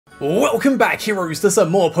Welcome back, heroes, to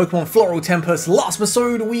some more Pokemon Floral Tempus. Last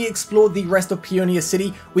episode, we explored the rest of Peonia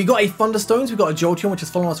City. We got a Thunderstones, we got a Jolteon, which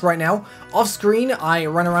is following us right now. Off screen, I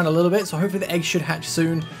ran around a little bit, so hopefully the eggs should hatch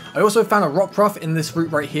soon. I also found a Rockruff in this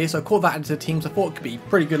route right here, so I caught that into the team, so I thought it could be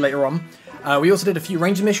pretty good later on. We also did a few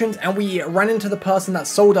ranger missions, and we ran into the person that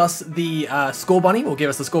sold us the Score Bunny, or gave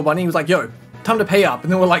us the Score Bunny. He was like, yo, time to pay up.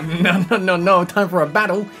 And then we're like, no, time for a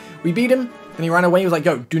battle. We beat him, and he ran away. He was like,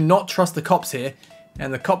 yo, do not trust the cops here.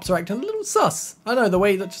 And the cops are acting a little sus. I don't know, the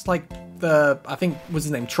way that just like I think, was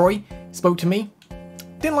his name, Troy, spoke to me.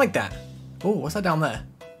 Didn't like that. Oh, what's that down there?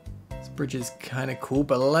 This bridge is kind of cool,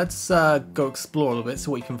 but let's go explore a little bit, see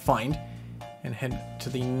what we can find. And head to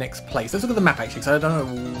the next place. Let's look at the map actually, because I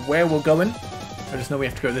don't know where we're going. I just know we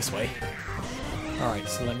have to go this way. Alright,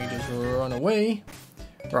 so let me just run away.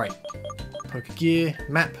 Right. Poke gear,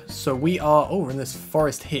 map. So we are, oh, we're in this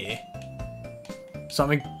forest here. So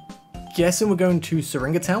I'm guessing we're going to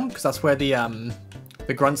Syringa Town, because that's where the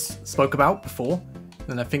grunts spoke about before.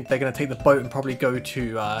 And I think they're going to take the boat and probably go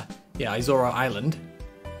to, yeah, Izora Island.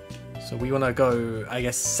 So we want to go, I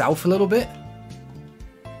guess, south a little bit.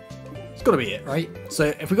 It's got to be it, right?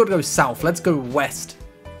 So if we got to go south, let's go west.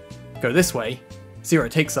 Go this way, see where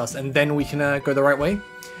it takes us, and then we can go the right way.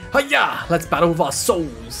 Hiya! Let's battle with our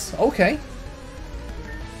souls. Okay.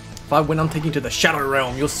 If I win, I'm taking you to the Shadow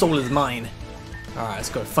Realm. Your soul is mine. Alright, let's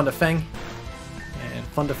go Thunder Fang. And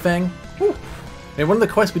Thunder Fang. Woo. And one of the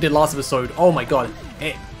quests we did last episode, oh my god,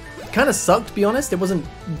 it kind of sucked, to be honest. It wasn't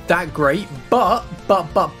that great, but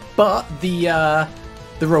the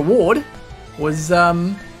reward was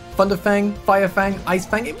Thunder Fang, Fire Fang, Ice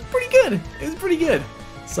Fang. It was pretty good. It was pretty good.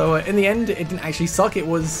 So in the end, it didn't actually suck. It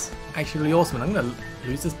was actually really awesome. And I'm gonna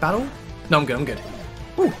lose this battle. No, I'm good. I'm good.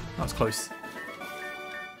 Woo, that was close.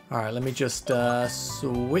 Alright, let me just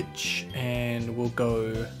switch and we'll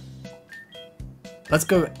go... Let's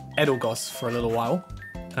go Edelgos for a little while.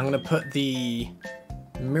 And I'm going to put the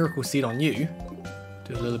Miracle Seed on you.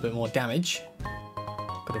 Do a little bit more damage.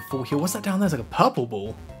 Got a full heal. What's that down there? It's like a purple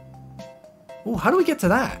ball. Oh, how do we get to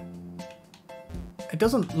that? It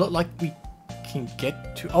doesn't look like we can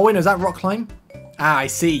get to... Oh wait, no, is that rock climb? Ah, I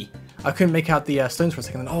see. I couldn't make out the stones for a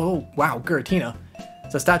second. Oh, wow, Giratina.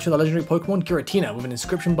 It's a statue of the legendary Pokemon Giratina with an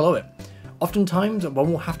inscription below it. Oftentimes,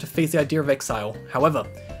 one will have to face the idea of exile. However,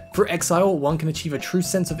 through exile, one can achieve a true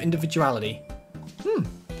sense of individuality.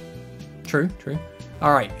 True.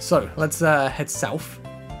 Alright, so let's head south.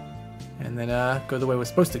 And then go the way we're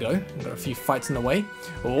supposed to go. We've got a few fights in the way.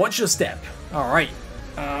 Watch your step. Alright,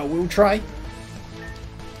 we'll try.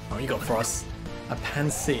 Oh, you got for us a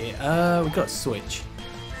Pansy. We got a switch.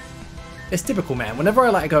 It's typical, man. Whenever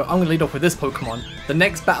I go, I'm going to lead off with this Pokemon. The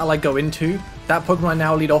next battle I go into, that Pokemon I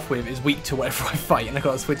now lead off with is weak to whatever I fight, and I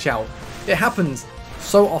got to switch out. It happens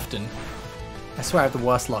so often. I swear I have the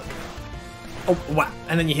worst luck. Oh, wow.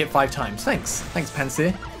 And then you hit 5 times. Thanks,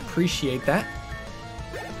 Pansy. Appreciate that.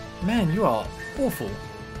 Man, you are awful.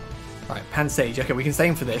 Alright, Pansage. Okay, we can stay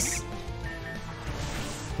in for this.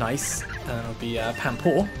 Nice. And it'll be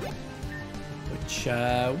Panpour, which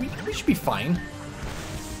we should be fine.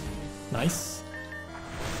 Nice.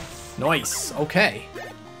 Okay.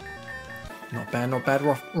 Not bad.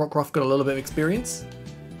 Rockruff got a little bit of experience.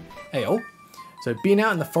 Heyo. So being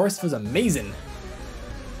out in the forest was amazing.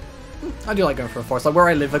 I do like going for a forest. Like where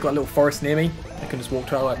I live, I've got a little forest near me. I can just walk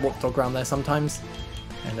to. I like walk the dog around there sometimes.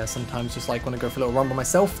 And sometimes just like want to go for a little run by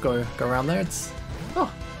myself, go around there. It's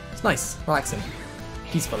nice, relaxing,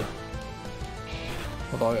 peaceful.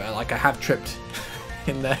 Although I have tripped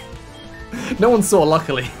in there. No one saw,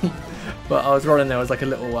 luckily. But I was running, there was like a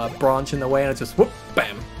little branch in the way, and I just whoop,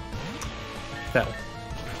 bam, fell.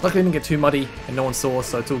 Luckily, I didn't get too muddy, and no one saw,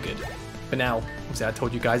 so it's all good. But now, obviously, I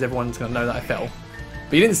told you guys, everyone's gonna know that I fell.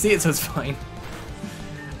 But you didn't see it, so it's fine.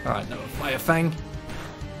 All right, no Fire Fang.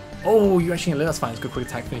 Oh, you actually live. That's fine. It's a good quick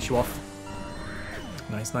attack, finish you off.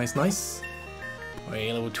 Nice.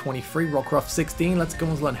 Okay, level 23, Rockruff 16. Let's go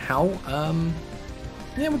and learn how.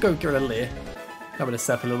 Yeah, we'll go get rid of Leer. Have it a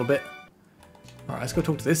step a little bit. All right, let's go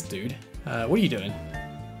talk to this dude. What are you doing?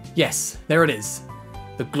 Yes, there it is.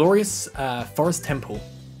 The glorious Forest Temple.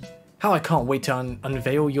 How I can't wait to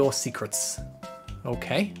unveil your secrets.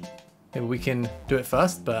 Okay, maybe we can do it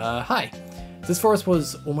first, but hi. This forest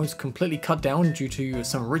was almost completely cut down due to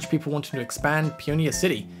some rich people wanting to expand Peonia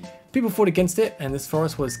City. People fought against it, and this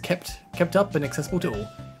forest was kept up and accessible to all.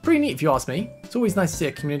 Pretty neat if you ask me. It's always nice to see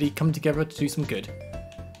a community come together to do some good.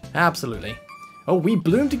 Absolutely. Oh, we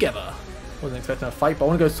bloom together. Wasn't expecting a fight, but I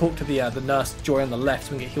want to go talk to the nurse Joy on the left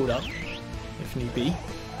so we can get healed up, if need be.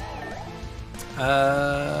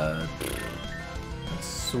 Let's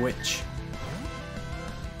switch.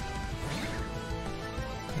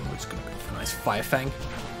 Just gonna go for a nice Fire Fang.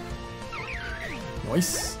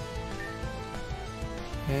 Nice.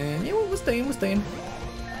 And yeah, we're staying.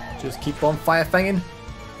 Just keep on Fire Fanging.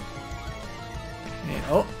 And,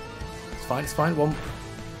 oh, it's fine.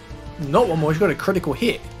 Not one more, he's got a critical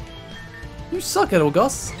hit. You suck at all,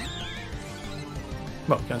 Gus.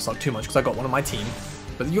 Well, you don't suck too much because I got one on my team.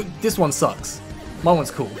 But this one sucks. My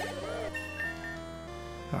one's cool.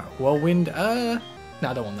 Alright, Whirlwind. No,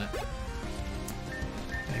 I don't want that.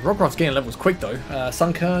 Hey, Rockruff's getting levels quick though.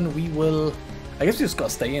 Sunkern, we will... I guess we just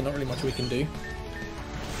gotta stay in, not really much we can do.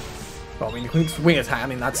 Well, I mean, you can just wing attack, I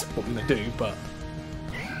mean, that's what we're gonna do, but...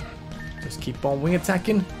 Just keep on wing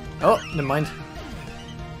attacking. Oh, never mind.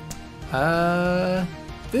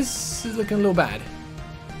 This is looking a little bad.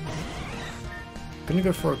 Gonna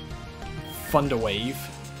go for a Thunder Wave.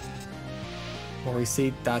 Worry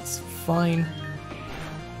Seed, that's fine.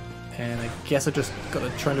 And I guess I just gotta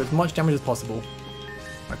try and do as much damage as possible.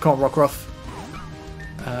 I can't Rockruff.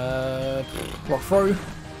 Rock Throw.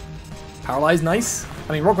 Paralyze, nice.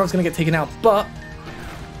 I mean, Rockruff's gonna get taken out, but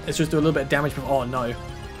let's just do a little bit of damage. Oh no.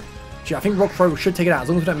 Gee, I think Rock Throw should take it out as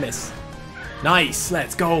long as we don't miss. Nice,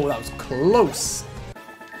 let's go. That was close.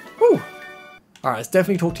 Woo. Alright, let's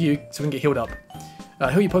definitely talk to you so we can get healed up.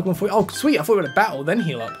 Heal your Pokemon for you. Oh, sweet. I thought we were going to battle, then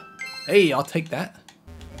heal up. Hey, I'll take that.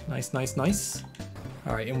 Nice.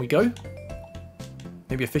 Alright, in we go.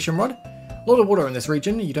 Maybe a fishing rod. A lot of water in this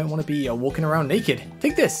region. You don't want to be walking around naked.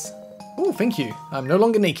 Take this. Oh, thank you. I'm no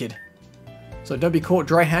longer naked. So don't be caught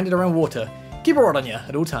dry-handed around water. Keep a rod on you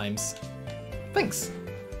at all times. Thanks.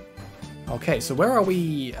 Okay, so where are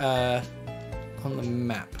we on the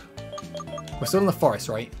map? We're still in the forest,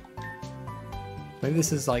 right? Maybe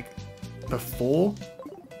this is like before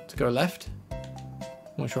to go left.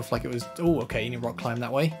 I'm not sure if like it was... Oh, okay, you need rock climb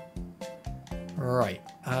that way. Right,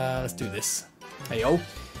 let's do this. Hey, yo.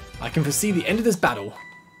 I can foresee the end of this battle.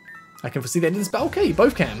 Okay, you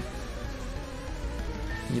both can.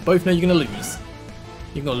 And you both know you're going to lose.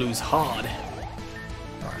 You're going to lose hard.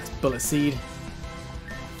 Alright, let's Bullet Seed.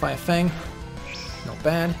 Fire Fang. Not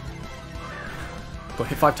bad. Got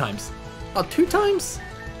hit 5 times. Oh, 2 times?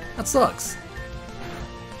 That sucks.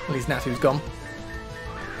 At least Natsu's gone.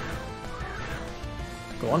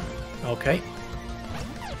 Go on. Okay.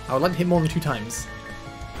 I would like to hit more than 2 times.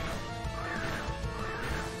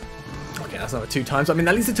 Okay, that's another 2 times. I mean,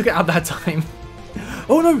 at least it took it out that time.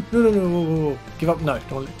 Oh no! No. Whoa. Give up. No,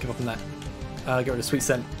 don't give up on that. Get rid of Sweet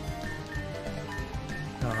Scent.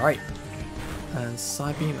 Alright. And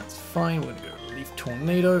Side Beam, that's fine. We're going to go Leaf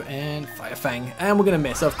Tornado and Fire Fang. And we're going to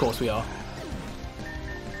miss. Of course we are.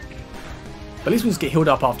 But at least we'll just get healed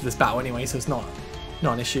up after this battle anyway, so it's not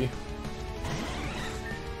an issue.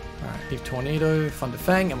 Alright, Leaf Tornado, Thunder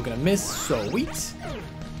Fang, and we're going to miss. Sweet.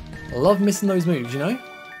 Love missing those moves, you know?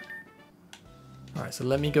 Alright, so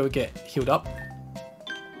let me go get healed up.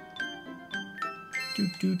 And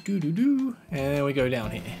then we go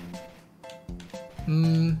down here.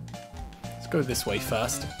 Let's go this way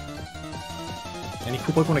first. Any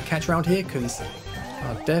cool Pokemon to catch around here? Because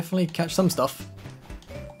I'll definitely catch some stuff.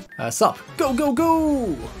 Sup.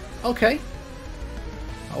 Go! Okay.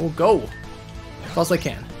 I will go. As fast as I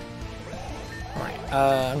can. Alright,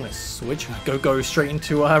 I'm going to switch. Go straight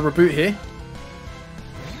into Reboot here.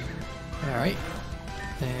 Alright.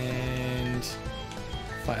 And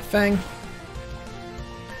Fire Fang.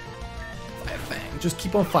 Just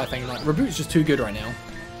keep on Fire Fang. Like, Reboot's just too good right now.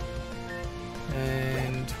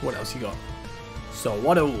 And what else you got? So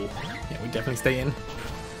Waddle. Yeah, we definitely stay in.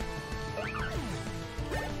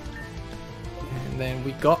 And then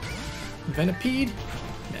we got Venipede.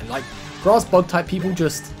 And like grass bug type people,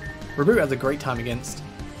 just Reboot has a great time against.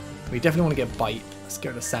 We definitely want to get Bite. Let's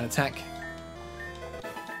go to Sand Attack.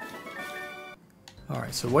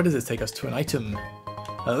 Alright, so where does this take us to? An item?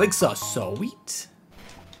 Elixir, sweet.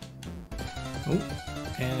 Oh,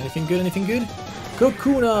 and anything good?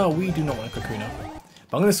 Kakuna! We do not want a Kakuna.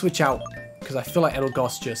 But I'm going to switch out, because I feel like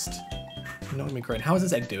Edelgos just not going to be great. How is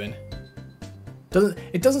this egg doing?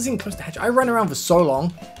 It doesn't seem close to hatch. I ran around for so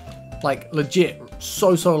long. Like, legit,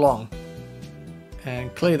 so long.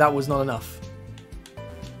 And clearly that was not enough.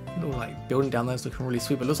 Little, like, building down there is looking really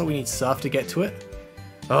sweet, but it looks like we need Surf to get to it.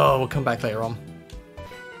 Oh, we'll come back later on.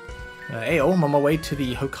 Ayo, I'm on my way to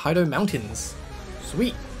the Hokkaido Mountains.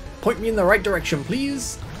 Sweet. Point me in the right direction,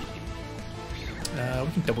 please. We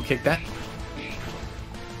can double kick that.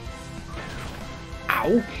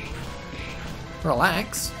 Ow.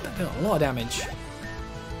 Relax. That did a lot of damage.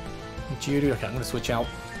 Geodude. Okay, I'm going to switch out.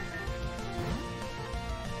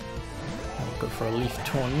 I'll go for a Leaf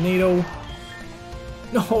Tornado.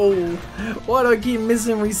 No! Why do I keep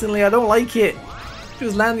missing recently? I don't like it.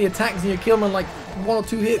 Just land the attacks and you kill them in like 1 or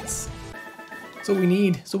 2 hits. That's all we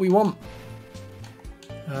need. That's all we want.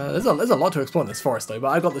 There's a lot to explore in this forest though, but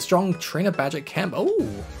I got the strong trainer badge at camp.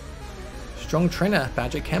 Oh! Strong trainer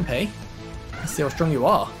badge at camp, eh? Let's see how strong you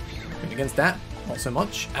are. Against that, not so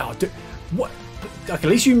much. Ow, what? Okay, at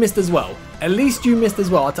least you missed as well. At least you missed as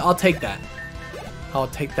well. I'll take that. I'll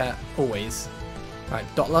take that always. Alright,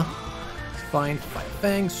 Dottler. Fine. Fire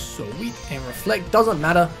Fang. Sweet. And Reflect. Doesn't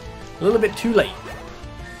matter. A little bit too late.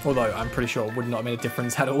 Although, I'm pretty sure it would not have made a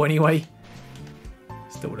difference at all anyway.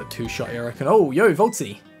 Still with a 2-shot here, I reckon. Oh, yo,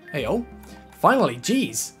 Voltsy. Hey, yo. Finally,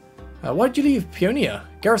 jeez. Why'd you leave Peonia?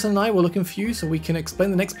 Garrison and I were looking for you so we can explain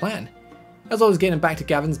the next plan. As I was getting back to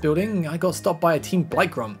Gavin's building, I got stopped by a Team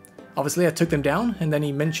Blight Grunt. Obviously, I took them down, and then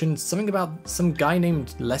he mentioned something about some guy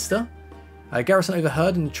named Lester. Garrison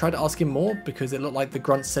overheard and tried to ask him more because it looked like the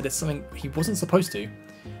Grunt said it's something he wasn't supposed to.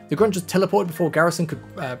 The Grunt just teleported before Garrison could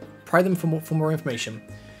pry them for more information.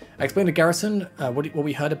 I explained to Garrison what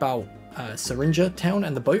we heard about Syringa Town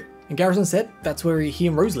and the boat, and Garrison said that's where he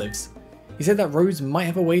and Rose lives. He said that Rose might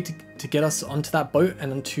have a way to get us onto that boat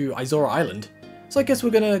and onto Izora Island. So I guess we're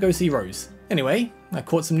gonna go see Rose. Anyway, I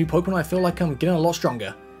caught some new Pokemon. I feel like I'm getting a lot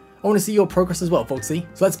stronger. I want to see your progress as well, Voltsy.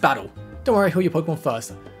 So let's battle. Don't worry, heal your Pokemon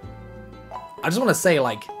first. I just want to say,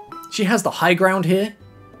 like, she has the high ground here.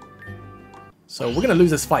 So we're going to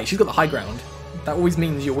lose this fight. She's got the high ground. That always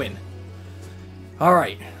means you win.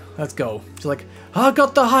 Alright, let's go. She's like, I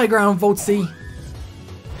got the high ground, Voltsy.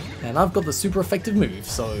 And I've got the super effective move,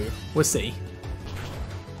 so we'll see.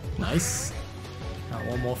 Nice.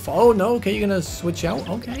 One more. Oh, no. Okay, you're going to switch out.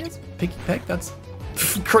 Okay, that's Picky Peck. That's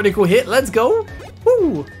critical hit. Let's go.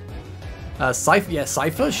 Woo. Cypher. Yeah,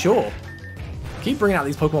 Cypher. Sure. Keep bringing out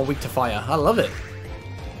these Pokemon weak to fire. I love it.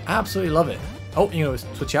 Absolutely love it. Oh, you're going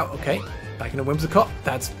to switch out. Okay. Back into Whimsicott.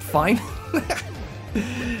 That's fine.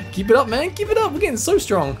 Keep it up, man. Keep it up. We're getting so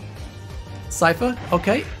strong. Cypher.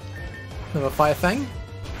 Okay. Another Fire Fang.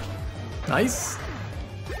 Nice.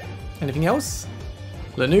 Anything else?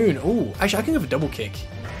 Lanoon. Ooh, actually, I can go for double kick.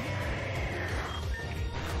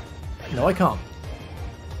 No, I can't.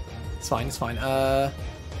 It's fine, it's fine. Gonna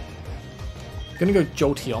go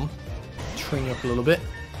Jolteon. Train you up a little bit.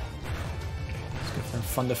 Let's go for them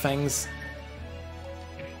Thunder Fangs.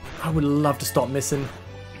 I would love to stop missing.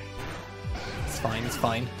 It's fine, it's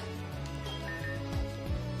fine.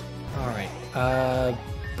 Alright.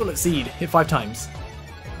 Bullet Seed. Hit 5 times.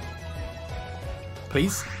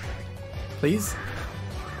 Please. Please.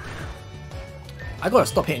 I gotta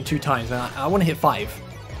stop hitting 2 times, man. I want to hit 5.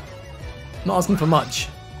 Not asking for much.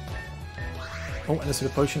 Oh, and this is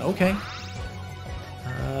a potion. Okay.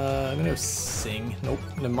 I'm gonna go Sing. Nope,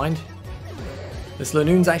 never mind. This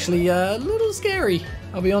Lanoon's actually a little scary,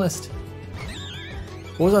 I'll be honest.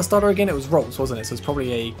 What was our starter again? It was Rolls, wasn't it? So it's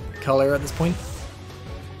probably a color at this point.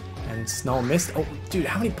 And Snarl missed. Oh, dude,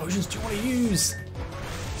 how many potions do you want to use?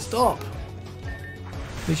 Stop.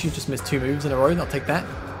 At least you just missed 2 moves in a row. I'll take that.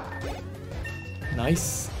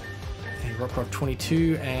 Nice. Okay, Rockruff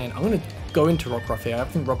 22, and I'm going to go into Rockruff here. I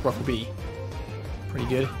think Rockruff will be pretty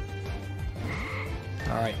good.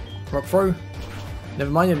 Alright, Rock Throw.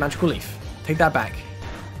 Never mind your Magical Leaf. Take that back.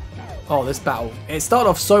 Oh, this battle. It started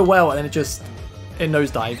off so well, and then it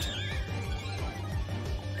nosedived.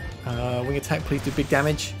 Wing Attack, please do big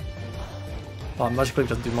damage. Oh, Magical Leaf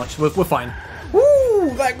doesn't do much. We're fine.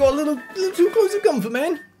 Woo! That got a little too close to comfort,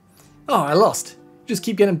 man. Oh, I lost. Just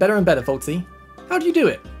keep getting better and better, Voltsy. How do you do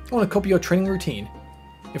it? I want to copy your training routine.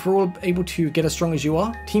 If we're all able to get as strong as you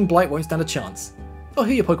are, Team Blight won't stand a chance. I'll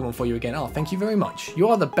heal your Pokemon for you again. Oh, thank you very much. You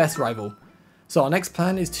are the best rival. So our next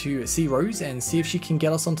plan is to see Rose and see if she can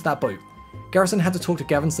get us onto that boat. Garrison had to talk to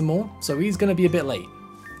Gavin some more, so he's going to be a bit late.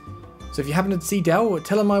 So if you happen to see Dell,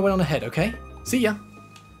 tell him I went on ahead, okay? See ya.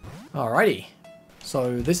 Alrighty.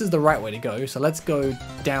 So this is the right way to go, so let's go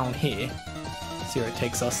down here. See where it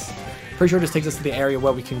takes us. Pretty sure it just takes us to the area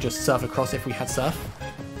where we can just surf across if we had surf.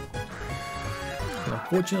 But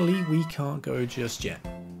unfortunately, we can't go just yet.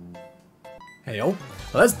 Hey, yo. Well,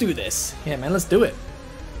 let's do this. Yeah, man, let's do it.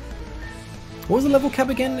 What was the level cap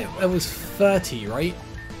again? It was 30, right?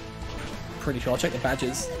 Pretty sure. I'll check the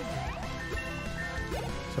badges.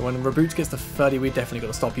 So when Reboots gets to 30, we definitely got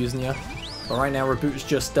to stop using you. But right now, Reboot's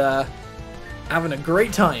just having a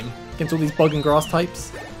great time against all these bug and grass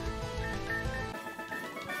types.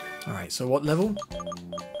 Alright, so what level?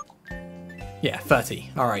 Yeah,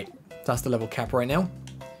 30. Alright, that's the level cap right now.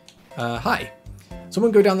 Hi.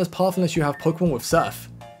 Someone go down this path unless you have Pokemon with Surf.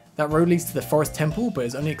 That road leads to the Forest Temple, but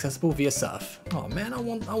is only accessible via Surf. Oh man, I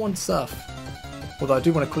want Surf. Although I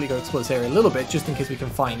do want to quickly go explore this area a little bit, just in case we can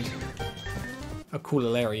find a cool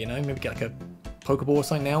little area, you know? Maybe get like a Pokeball or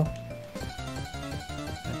something now.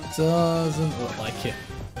 Doesn't look like it.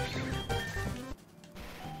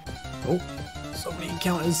 Oh, so many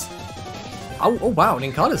encounters. Oh wow, an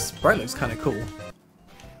Encarta sprite looks kind of cool.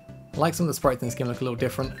 I like some of the sprites in this game look a little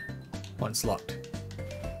different once locked.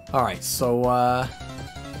 Alright, so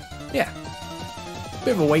yeah.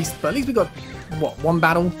 Bit of a waste, but at least we got, what, one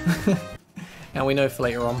battle? And we know for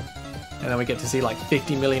later on. And then we get to see like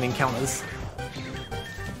 50 million encounters.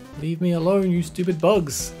 Leave me alone, you stupid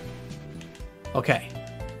bugs. Okay.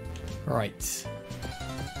 Right.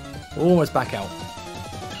 Almost back out.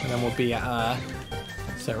 And then we'll be at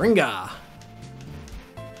Syringa.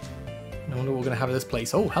 I wonder what we're going to have at this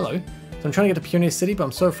place. Oh, hello. So I'm trying to get to Pioneer City, but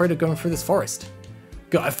I'm so afraid of going through this forest.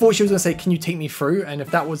 God, I thought she was going to say, can you take me through? And if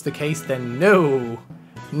that was the case, then no.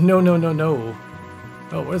 No, no, no, no.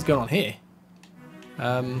 Oh, what is going on here?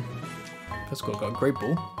 First of all, got a great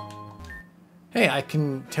ball. Hey, I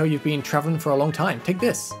can tell you've been traveling for a long time. Take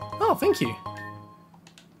this. Oh, thank you.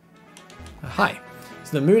 Hi.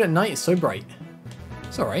 So the moon at night is so bright.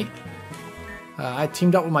 It's alright. I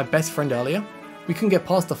teamed up with my best friend earlier. We couldn't get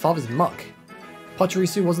past the father's muck.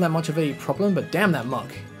 Pachirisu wasn't that much of a problem, but damn that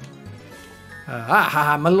muck.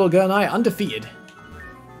 My little girl and I are undefeated.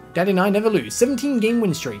 Daddy and I never lose. 17 game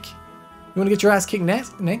win streak. You want to get your ass kicked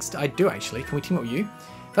next? I do actually. Can we team up with you?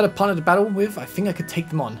 If I had a partner to battle with, I think I could take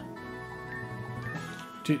them on.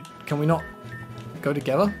 Can we not go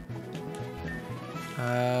together?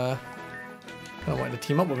 Kind of wanted to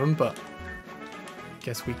team up with them, but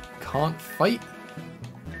guess we can't fight.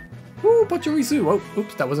 Ooh, Pachirisu! Oh,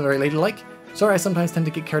 oops, that wasn't very ladylike. Sorry, I sometimes tend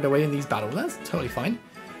to get carried away in these battles. That's totally fine.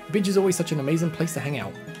 The beach is always such an amazing place to hang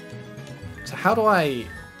out. So how do I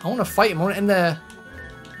want to fight him. I want to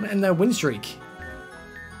end their win streak.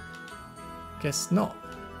 Guess not.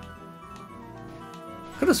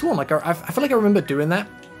 Could have sworn, like, I feel like I remember doing that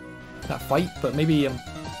fight, but maybe I'm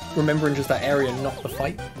remembering just that area, not the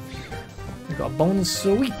fight. We've got a bone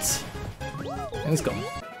sweet. And it's gone.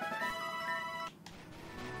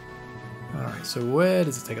 Alright, so where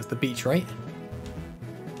does it take us? The beach, right?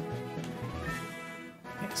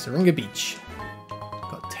 Yeah, Syringa Beach.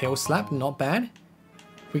 Got Tail Slap, not bad.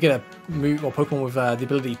 We get a move or Pokemon with the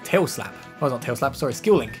ability Tail Slap. Oh, not Tail Slap, sorry,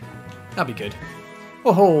 Skill Link. That'd be good.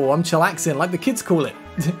 Oh, I'm chillaxing, like the kids call it.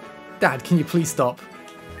 Dad, can you please stop?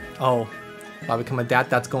 Oh, if I become a dad,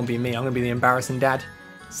 that's gonna be me. I'm gonna be the embarrassing dad.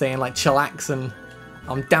 Saying like chillax and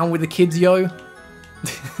I'm down with the kids, yo.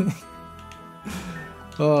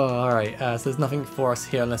 Oh, alright. So there's nothing for us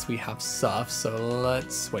here unless we have surf. So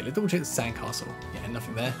let's double check the sandcastle. Yeah,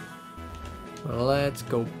 nothing there. Let's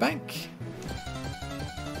go back.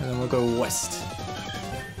 And then we'll go west.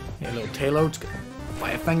 Yeah, a little Tailload.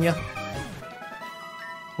 Fire Fang ya.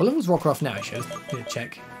 What level's Rockruff now? I should need to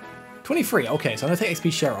check. 23. Okay, so I'm going to take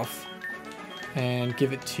XP share off. And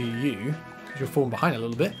give it to you. Because you're falling behind a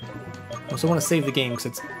little bit. I also want to save the game because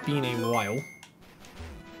it's been a while.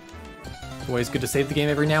 It's always good to save the game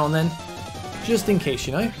every now and then. Just in case,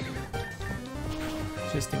 you know.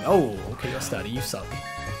 Oh, okay, you're sturdy. You suck.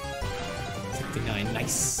 69.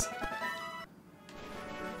 Nice.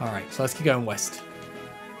 Alright, so let's keep going west.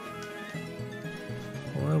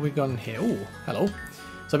 What have we got in here? Oh, hello.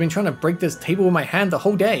 So I've been trying to break this table with my hand the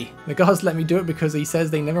whole day. The guards let me do it because he says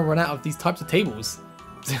they never run out of these types of tables.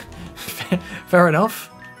 Fair enough.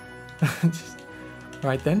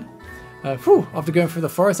 Right then. After going through the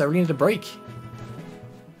forest, I really need a break.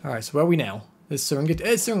 Alright, so where are we now? There's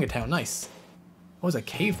Syringa Town, nice. Oh, there's a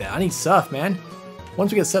cave there. I need surf, man.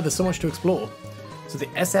 Once we get surf, there's so much to explore. So the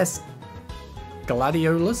SS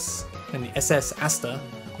Gladiolus and the SS Asta,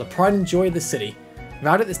 the pride and joy of the city.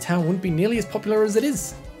 Without it, this town wouldn't be nearly as popular as it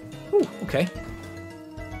is. Ooh, okay.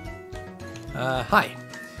 Hi.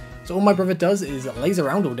 So all my brother does is laze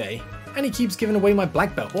around all day, and he keeps giving away my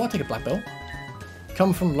black belt. Oh, I'll take a black belt.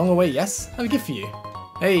 Come from long away, yes? I have a gift for you.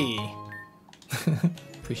 Hey.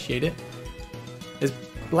 Appreciate it. Is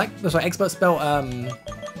expert spell,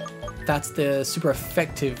 that's the super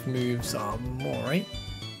effective moves are more, right?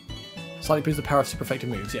 Slightly boosts the power of super effective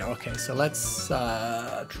moves. Yeah, okay, so let's,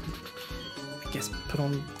 I guess put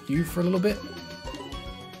on you for a little bit.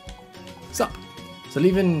 What's up? So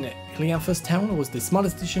leaving Helianthus Town was the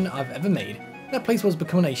smartest decision I've ever made. That place was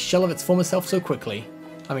becoming a shell of its former self so quickly.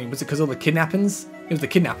 I mean, was it because of all the kidnappings? It was the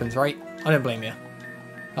kidnappings, right? I don't blame you.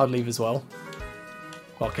 I'd leave as well.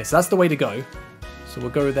 Okay, so that's the way to go. So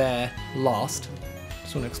we'll go there last.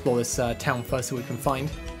 Just want to explore this town first, see what we can find.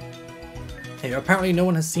 Hey, apparently no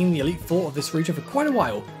one has seen the Elite Four of this region for quite a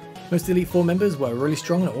while. Most of the Elite Four members were really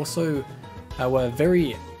strong and also were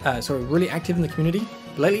really active in the community.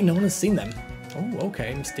 But lately no one has seen them. Oh,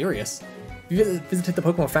 okay, mysterious. If you visited the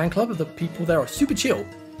Pokemon fan club, the people there are super chill.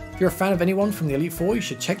 If you're a fan of anyone from the Elite Four, you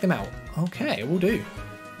should check them out. Okay, we'll do.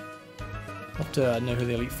 I'll have to know who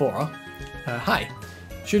the Elite Four are. Hi.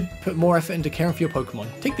 Should put more effort into caring for your Pokemon.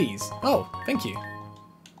 Take these. Oh, thank you.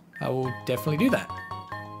 I will definitely do that.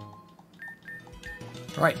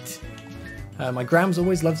 Right. My Grams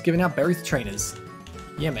always loves giving out berries to trainers.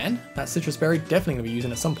 Yeah, man. That citrus berry definitely going to be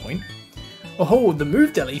using at some point. Oh, the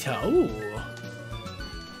move deleter. Ooh.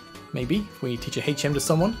 Maybe if we teach a HM to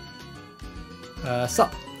someone.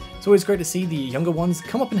 Sup. It's always great to see the younger ones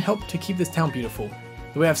come up and help to keep this town beautiful.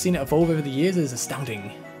 The way I've seen it evolve over the years is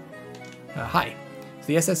astounding. Hi. So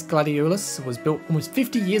the SS Gladiolus was built almost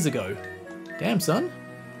 50 years ago. Damn, son.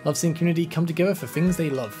 Love seeing community come together for things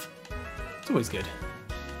they love. It's always good.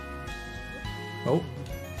 Oh.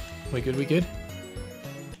 We good, we good?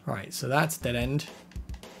 Alright, so that's dead end.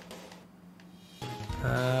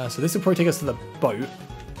 So this will probably take us to the boat.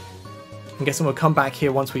 I'm guessing we'll come back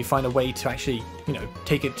here once we find a way to actually, you know,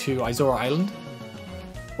 take it to Izora Island.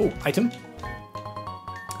 Oh, item.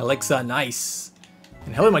 Alexa, nice.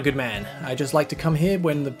 And hello, my good man. I just like to come here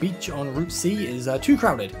when the beach on Route C is too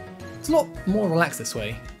crowded. It's a lot more relaxed this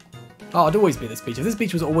way. Oh, I'd always be at this beach. If this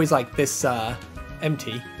beach was always like this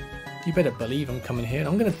empty, you better believe I'm coming here.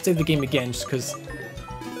 I'm going to save the game again just because a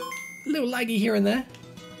little laggy here and there.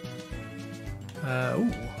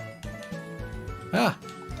 Ooh. Ah.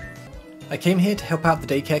 I came here to help out the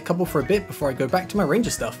daycare couple for a bit before I go back to my ranger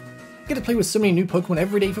stuff. I get to play with so many new Pokemon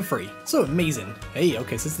every day for free. So amazing. Hey,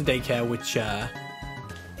 okay, so this is the daycare, which,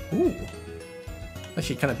 ooh.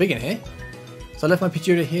 Actually kind of big in here. So I left my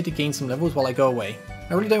Pidgeotto here to gain some levels while I go away.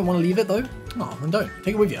 I really don't want to leave it though. Oh, then don't.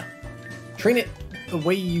 Take it with you. Train it the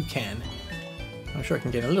way you can. I'm sure I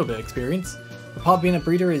can get a little bit of experience. The part of being a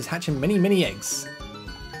breeder is hatching many, many eggs.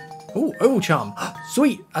 Ooh, Oval Charm.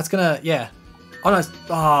 Sweet. That's gonna, yeah. Oh, no.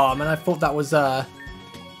 Oh, man, I thought that was gonna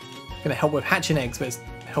help with hatching eggs, but it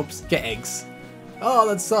helps get eggs. Oh,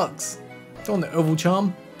 that sucks. It's on the Oval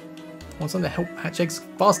Charm. I want something to help hatch eggs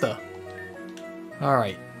faster.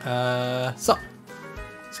 Alright. So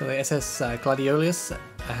the SS Gladiolus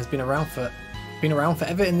has been around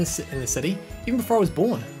forever in this city, even before I was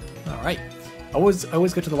born. Alright. I always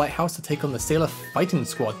go to the lighthouse to take on the Sailor Fighting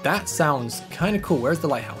Squad. That sounds kind of cool. Where's the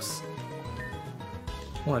lighthouse?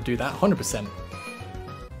 I want to do that 100%.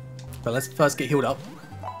 But let's first get healed up,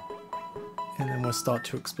 and then we'll start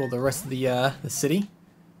to explore the rest of the city,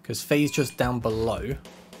 because Faye's just down below.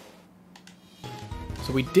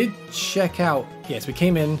 So we did check out. Yes, we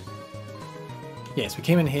came in. Yes, we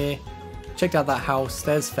came in here, checked out that house.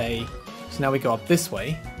 There's Faye. So now we go up this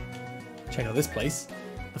way. Check out this place.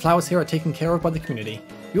 The flowers here are taken care of by the community.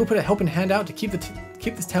 You will put a helping hand out to keep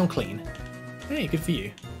this town clean. Hey, good for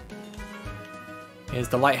you. Here's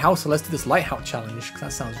the lighthouse, so let's do this lighthouse challenge, because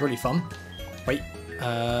that sounds really fun. Wait,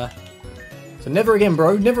 so never again,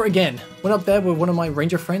 bro, never again. Went up there with one of my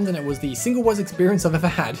ranger friends, and it was the single worst experience I've ever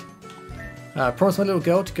had. Promised my little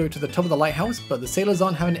girl to go to the top of the lighthouse, but the sailors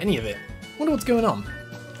aren't having any of it. Wonder what's going on.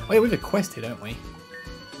 Oh yeah, we have a quest here, don't we?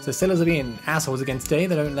 So sailors are being assholes against Day.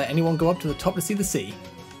 They don't let anyone go up to the top to see the sea.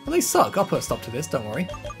 Well, they suck. I'll put a stop to this, don't worry.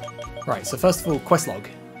 Right, so first of all, quest log.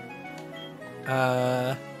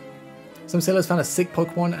 Some sailors found a sick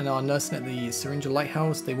Pokemon and are nursing at the Syringa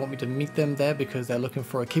Lighthouse. They want me to meet them there because they're looking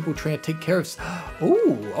for a capable trainer to take care of.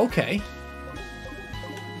 Ooh, okay.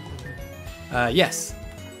 Yes.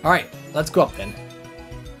 Alright, let's go up then.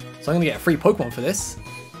 So I'm going to get a free Pokemon for this.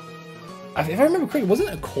 If I remember correctly, wasn't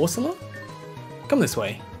it a Corsola? Come this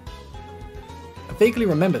way. I vaguely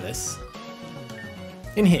remember this.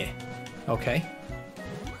 In here. Okay.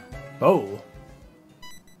 Oh.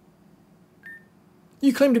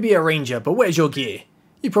 You claim to be a ranger, but where's your gear?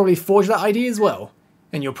 You probably forged that ID as well.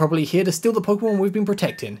 And you're probably here to steal the Pokemon we've been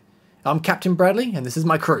protecting. I'm Captain Bradley, and this is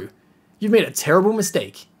my crew. You've made a terrible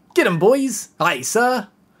mistake. Get 'em, boys! Aye, sir!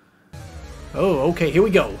 Oh, okay, here we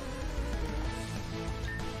go.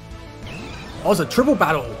 Oh, it's a triple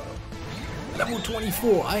battle! Level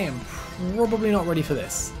 24, I am probably not ready for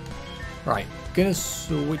this. Right, gonna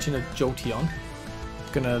switch into Jolteon.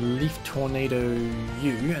 Gonna Leaf Tornado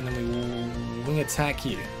you, and then we will Wing Attack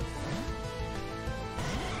you.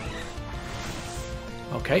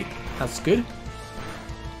 Okay, that's good.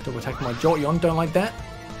 Double attack my Jolteon, don't like that.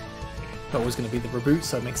 That was gonna be the reboot,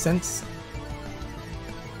 so it makes sense.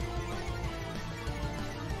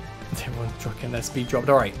 Everyone's dropping their speed dropped.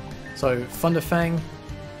 Alright, so Thunder Fang,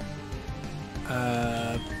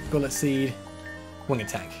 Bullet Seed, Wing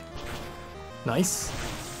Attack. Nice.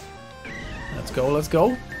 Let's go, let's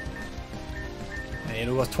go. Hey, it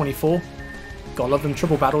was 24. Gotta love them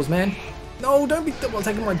triple battles, man. No, don't be double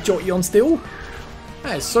attacking my Jolteon still.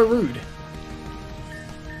 That is so rude.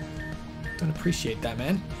 Don't appreciate that,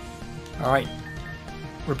 man. Alright.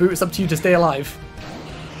 Reboot, it's up to you to stay alive.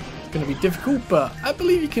 It's going to be difficult, but I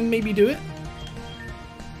believe you can maybe do it.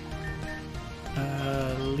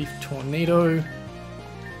 Leaf Tornado.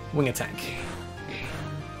 Wing attack.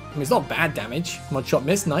 I mean, it's not bad damage. Mod shot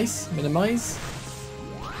miss, nice. Minimize.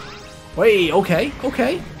 Wait, okay,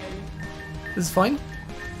 okay. This is fine.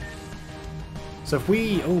 So if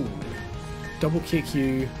we, oh, double kick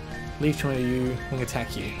you, leaf tornado you, wing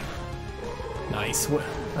attack you. Nice.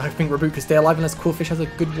 I think Reboot can stay alive unless Quillfish has a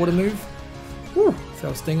good water move. Woo,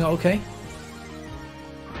 fail stinger, okay.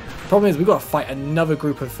 Problem is, we've got to fight another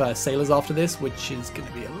group of sailors after this, which is going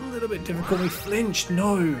to be a little bit difficult. We flinched.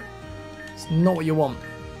 No. It's not what you want.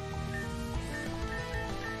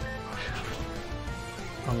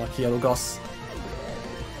 Unlucky Yellow Goss.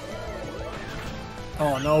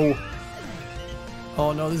 Oh no.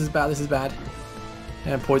 Oh no, this is bad, this is bad.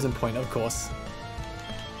 And Poison Point, of course.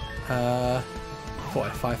 Thought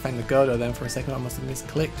if I found the Girdo then for a second I must have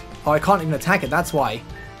misclicked. Oh, I can't even attack it, that's why.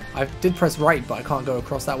 I did press right, but I can't go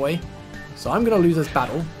across that way. So I'm going to lose this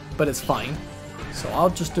battle, but it's fine. So I'll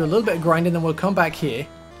just do a little bit of grinding, then we'll come back here.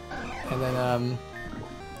 And then,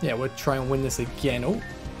 yeah, we'll try and win this again. Oh.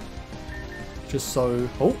 Just so...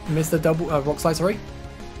 Oh, missed the double rock slide, sorry.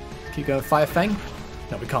 Keep going, Fire Fang.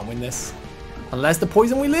 No, we can't win this. Unless the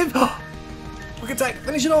poison we live. Quick attack,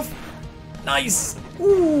 finish it off. Nice.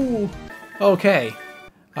 Ooh. Okay.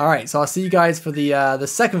 Alright, so I'll see you guys for the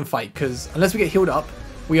second fight, because unless we get healed up,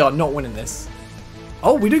 we are not winning this.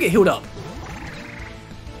 Oh, we do get healed up.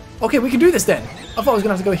 Okay, we can do this then. I thought I was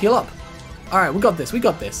going to have to go heal up. Alright, we got this, we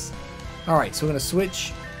got this. Alright, so we're going to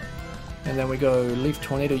switch. And then we go Leaf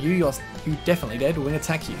Tornado you. You definitely dead. Wing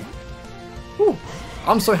attack you. Whew.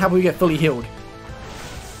 I'm so happy we get fully healed.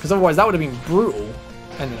 Because otherwise that would have been brutal.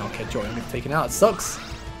 And then okay, Joy, I'm taken out. It sucks.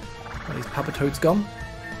 At least Papatoad's gone.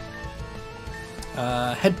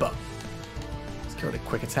 Headbutt. Let's get rid of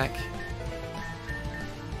quick attack.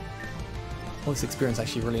 All this experience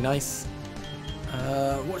actually really nice.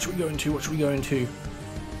 What should we go into? What should we go into?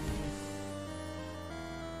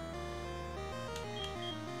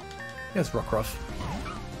 Yes, Rockruff.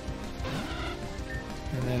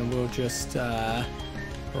 And then we'll just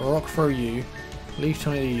Rock Throw you, Leaf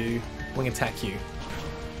Tornado you, Wing Attack you.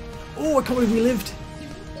 Oh, I can't believe we lived.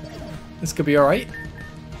 This could be alright.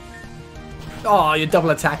 Oh, you're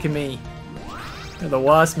double attacking me. You're the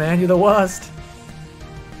worst, man. You're the worst.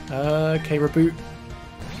 Okay, Reboot.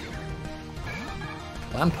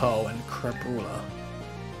 Lampo and Crabrawler.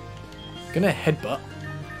 Gonna Headbutt.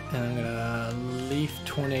 And I'm gonna Leaf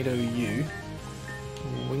Tornado you.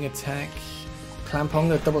 Wing Attack. Clamp, I'm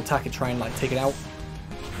gonna double attack it, try and like take it out.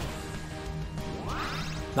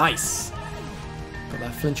 Nice! Got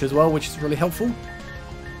that flinch as well, which is really helpful.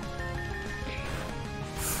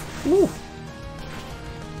 Ooh!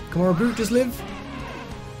 Come on, Reboot, just live.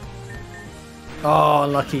 Oh,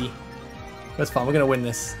 unlucky. That's fine, we're gonna win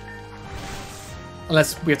this.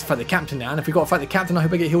 Unless we have to fight the captain now, and if we gotta fight the captain, I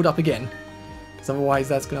hope I get healed up again. Because otherwise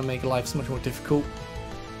that's gonna make life so much more difficult.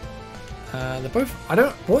 They're both...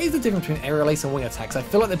 What is the difference between Aerial Ace and Wing Attacks? I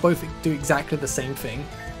feel like they both do exactly the same thing.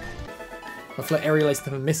 I feel like Aerial Ace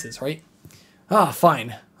never misses, right? Ah,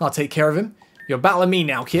 fine. I'll take care of him. You're battling me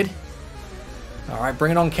now, kid. Alright,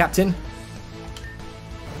 bring it on, Captain.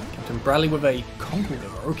 Captain Bradley with a Conqueror.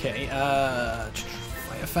 Okay,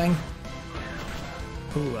 Fire Fang.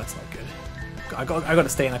 Ooh, that's not good. I got to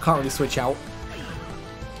stay in. I can't really switch out.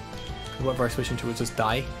 Whatever I switch into will just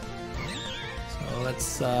die. So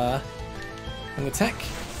let's... Wing attack.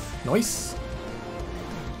 Nice.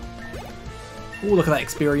 Oh, look at that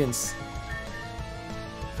experience.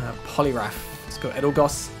 Poliwrath. Let's go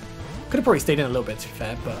Edelgos. Could have probably stayed in a little bit, to be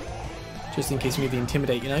fair, but just in case we need to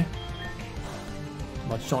Intimidate, you know.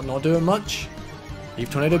 Much not doing much. Leaf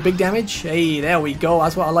Tornado, big damage. Hey, there we go.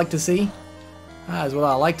 That's what I like to see. That is what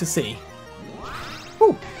I like to see.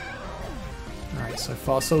 Woo. Alright, so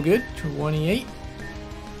far so good. 28.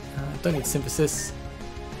 Don't need Synthesis.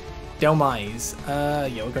 Delmise.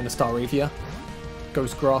 Yeah, we're going to Staravia.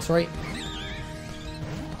 Ghost Grass, right?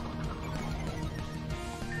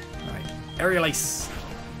 Alright. Aerial Ace.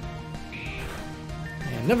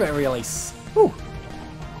 Yeah, another Aerial Ace. Woo!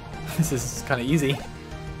 This is kind of easy.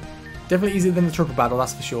 Definitely easier than the triple battle,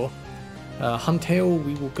 that's for sure. Huntail,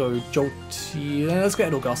 we will go Jolty. Let's go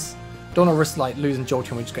Edelgos. Don't want to risk like losing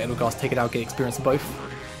Jolteon, we just go Edelgos, take it out, get experience in both.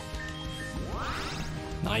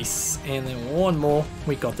 Nice. And then one more.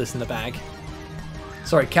 We got this in the bag.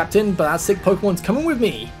 Sorry, Captain, but that sick Pokemon's coming with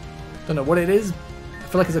me. Don't know what it is. I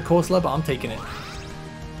feel like it's a Corsola, but I'm taking it.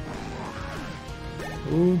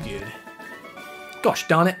 Oh, good. Gosh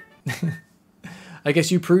darn it. I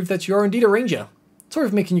guess you proved that you are indeed a Ranger. Sorry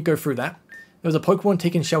for making you go through that. There was a Pokemon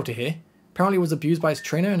taking shelter here. Apparently it was abused by its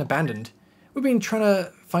trainer and abandoned. We've been trying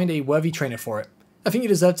to find a worthy trainer for it. I think you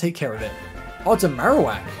deserve to take care of it. Oh, it's a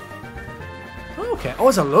Marowak. Oh, okay. Oh,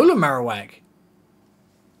 it's a Lola Marowak.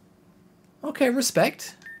 Okay,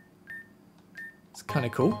 respect. It's kind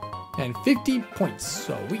of cool. And 50 points.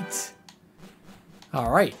 Sweet.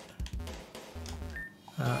 Alright.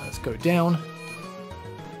 Let's go down.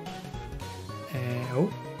 And,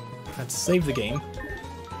 oh, let's save the game.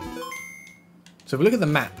 So if we look at the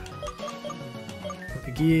map. Look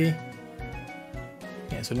at gear.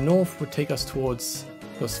 Yeah, so north would take us towards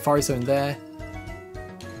the Safari Zone there.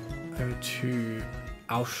 Over to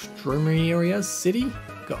Alstroeria City.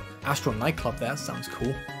 Got Astral Nightclub there, sounds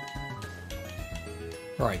cool.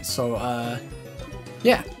 Right, so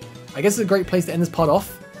yeah, I guess it's a great place to end this part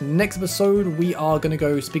off. Next episode, we are going to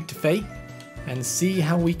go speak to Faye and see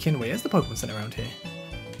how we can... Wait, where's the Pokemon Center around here?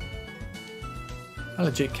 I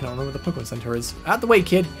legit cannot remember where the Pokemon Center is. Out the way,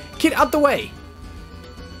 kid! Kid, out the way!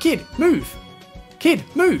 Kid, move! Kid,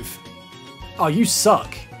 move! Oh, you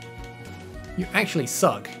suck. You actually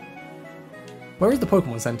suck. Where is the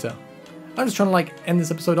Pokemon Center? I'm just trying to like end this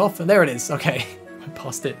episode off, and there it is. Okay, I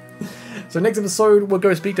passed it. So next episode, we'll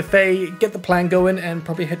go speak to Faye, get the plan going, and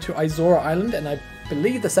probably head to Izora Island, and I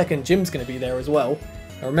believe the second gym's going to be there as well.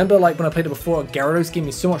 I remember like when I played it before, Gyarados gave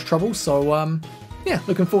me so much trouble, so yeah,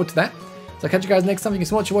 looking forward to that. So I'll catch you guys next time. Thank you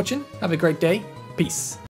so much for watching. Have a great day. Peace.